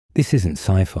This isn't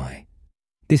sci-fi.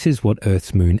 This is what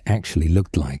Earth's moon actually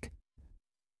looked like.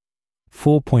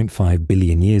 4.5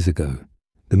 billion years ago,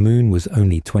 the moon was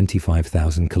only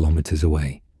 25,000 kilometers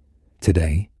away.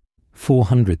 Today,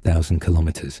 400,000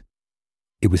 kilometers.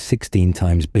 It was 16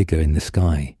 times bigger in the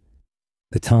sky.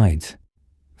 The tides,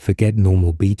 forget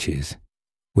normal beaches.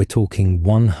 We're talking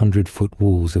 100-foot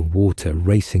walls of water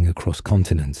racing across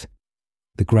continents.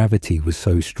 The gravity was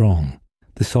so strong,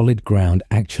 the solid ground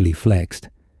actually flexed.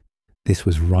 This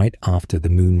was right after the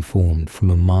moon formed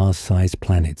from a Mars-sized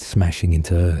planet smashing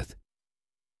into Earth.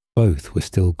 Both were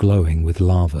still glowing with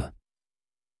lava.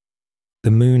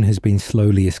 The moon has been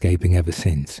slowly escaping ever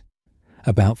since,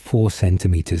 about 4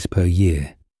 centimeters per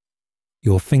year.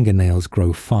 Your fingernails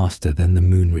grow faster than the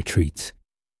moon retreats.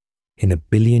 In 1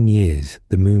 billion years,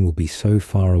 the moon will be so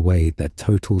far away that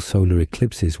total solar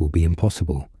eclipses will be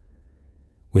impossible.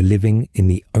 We're living in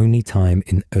the only time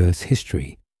in Earth's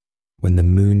history when the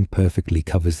moon perfectly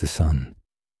covers the sun.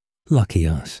 Lucky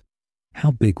us.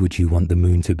 How big would you want the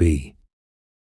moon to be?